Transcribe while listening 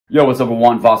Yo, what's up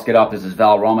everyone? Get up. This is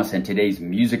Valoramous, and today's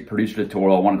music producer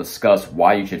tutorial, I want to discuss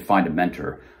why you should find a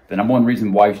mentor. The number one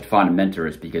reason why you should find a mentor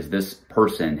is because this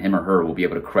person, him or her, will be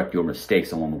able to correct your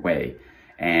mistakes along the way.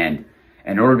 And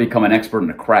in order to become an expert in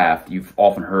the craft, you've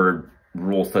often heard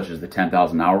rules such as the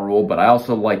 10,000 hour rule, but I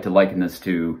also like to liken this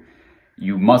to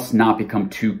you must not become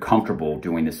too comfortable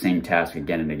doing the same task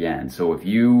again and again. So if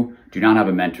you do not have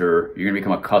a mentor, you're going to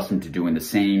become accustomed to doing the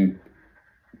same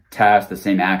tasks, the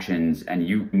same actions, and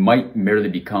you might merely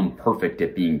become perfect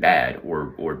at being bad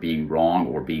or being wrong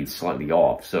or being slightly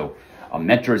off. So a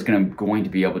mentor is going to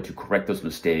be able to correct those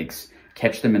mistakes,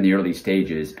 catch them in the early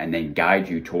stages, and then guide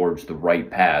you towards the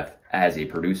right path as a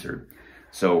producer.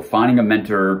 So finding a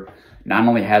mentor not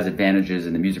only has advantages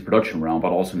in the music production realm,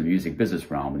 but also in the music business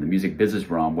realm. In the music business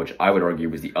realm, which I would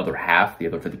argue is the other half, the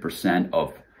other 50%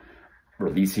 of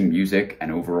releasing music and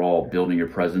overall building your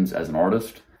presence as an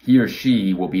artist, he or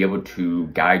she will be able to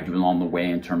guide you along the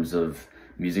way in terms of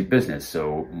music business.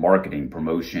 So marketing,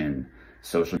 promotion,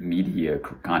 social media,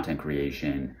 content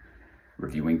creation,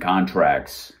 reviewing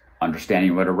contracts,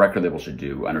 understanding what a record label should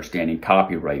do, understanding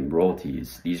copyright and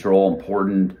royalties. These are all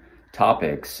important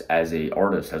topics as an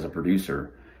artist, as a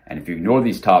producer. And if you ignore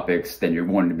these topics, then you're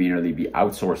going to merely be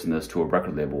outsourcing this to a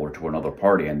record label or to another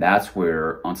party. And that's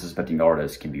where unsuspecting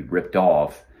artists can be ripped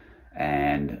off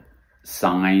and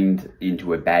signed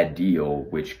into a bad deal,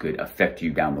 which could affect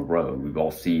you down the road. We've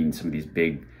all seen some of these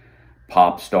big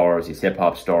pop stars, these hip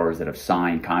hop stars that have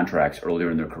signed contracts earlier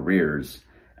in their careers,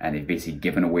 and they've basically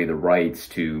given away the rights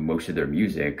to most of their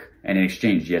music. And in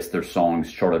exchange, yes, their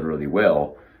songs charted really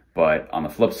well, but on the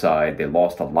flip side, they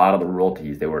lost a lot of the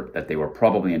royalties that they were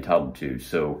probably entitled to.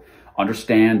 So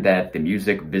understand that the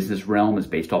music business realm is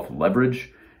based off of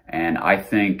leverage, and I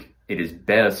think it is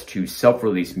best to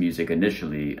self-release music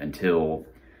initially until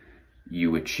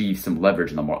you achieve some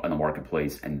leverage in the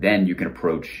marketplace, and then you can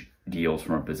approach deals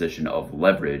from a position of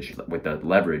leverage. With the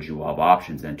leverage, you will have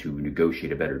options then to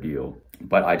negotiate a better deal.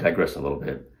 But I digress a little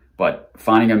bit. But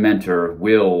finding a mentor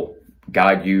will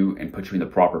guide you and put you in the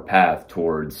proper path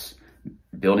towards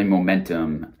building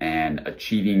momentum and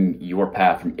achieving your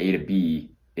path from A to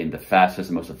B in the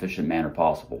fastest and most efficient manner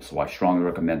possible. So I strongly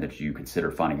recommend that you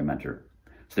consider finding a mentor.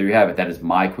 So there you have it. That is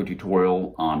my quick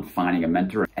tutorial on finding a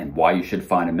mentor and why you should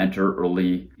find a mentor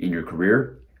early in your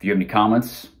career. If you have any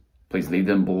comments, please leave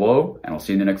them below, and I'll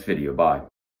see you in the next video. Bye.